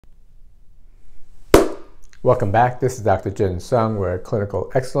Welcome back. This is Dr. Jin Sung, where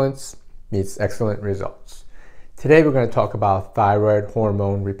clinical excellence meets excellent results. Today we're going to talk about thyroid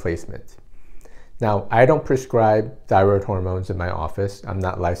hormone replacement. Now, I don't prescribe thyroid hormones in my office. I'm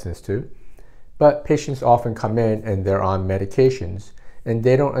not licensed to. But patients often come in and they're on medications and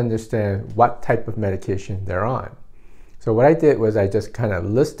they don't understand what type of medication they're on. So what I did was I just kind of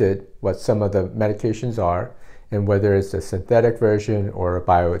listed what some of the medications are and whether it's a synthetic version or a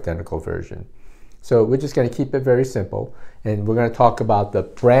bioidentical version. So we're just going to keep it very simple, and we're going to talk about the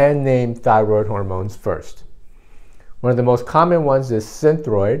brand name thyroid hormones first. One of the most common ones is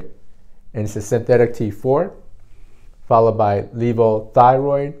Synthroid, and it's a synthetic T4, followed by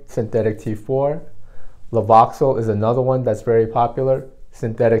Levothyroid, synthetic T4. Levoxyl is another one that's very popular,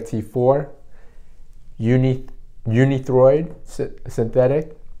 synthetic T4. Unithroid,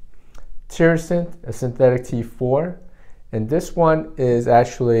 synthetic. Tirosint, a synthetic T4. And this one is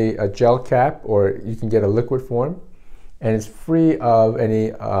actually a gel cap, or you can get a liquid form, and it's free of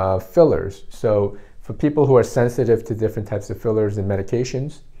any fillers. So for people who are sensitive to different types of fillers and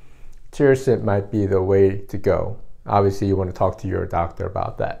medications, Tirosint might be the way to go. Obviously, you want to talk to your doctor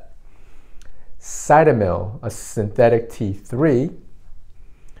about that. Cytomel, a synthetic T3.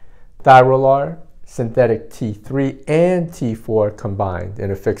 Thyrolar, synthetic T3 and T4 combined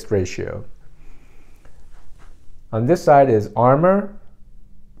in a fixed ratio. On this side is Armour,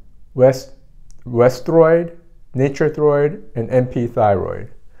 Westhroid, Nature-throid, and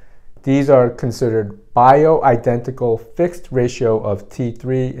MP-Thyroid. These are considered bio-identical fixed ratio of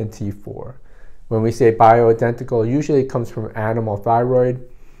T3 and T4. When we say bio-identical, usually it comes from animal thyroid,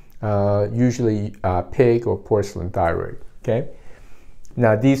 usually pig or porcelain thyroid. Okay.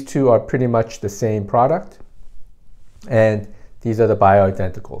 Now these two are pretty much the same product, and these are the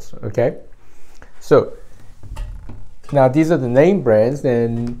bio-identicals. Okay. So now these are the name brands,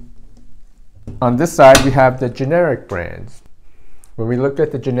 and on this side we have the generic brands. When we look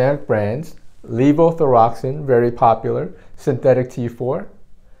at the generic brands, Levothyroxine, very popular, synthetic T4.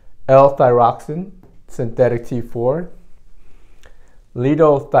 L-Thyroxine, synthetic T4.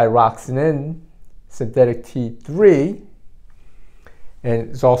 Liothyroxine, synthetic T3, and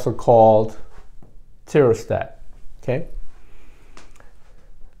it's also called Tirostat. Okay.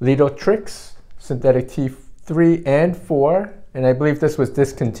 Liotrix, synthetic T3 and 4, and I believe this was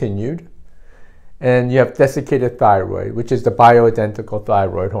discontinued. And you have desiccated thyroid, which is the bioidentical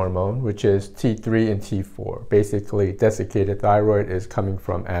thyroid hormone, which is T3 and T4. Basically, desiccated thyroid is coming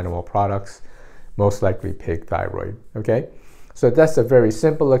from animal products, most likely pig thyroid. Okay, so that's a very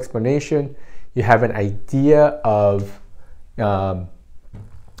simple explanation. You have an idea of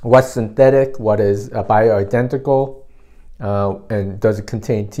what's synthetic, what is a bioidentical, and does it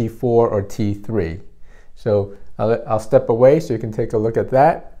contain T4 or T3. So I'll step away so you can take a look at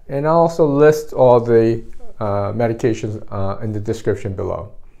that. And I'll also list all the medications in the description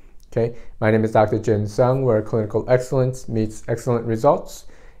below. Okay, my name is Dr. Jin Sung, where clinical excellence meets excellent results.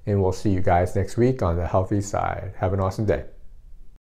 And we'll see you guys next week on the healthy side. Have an awesome day.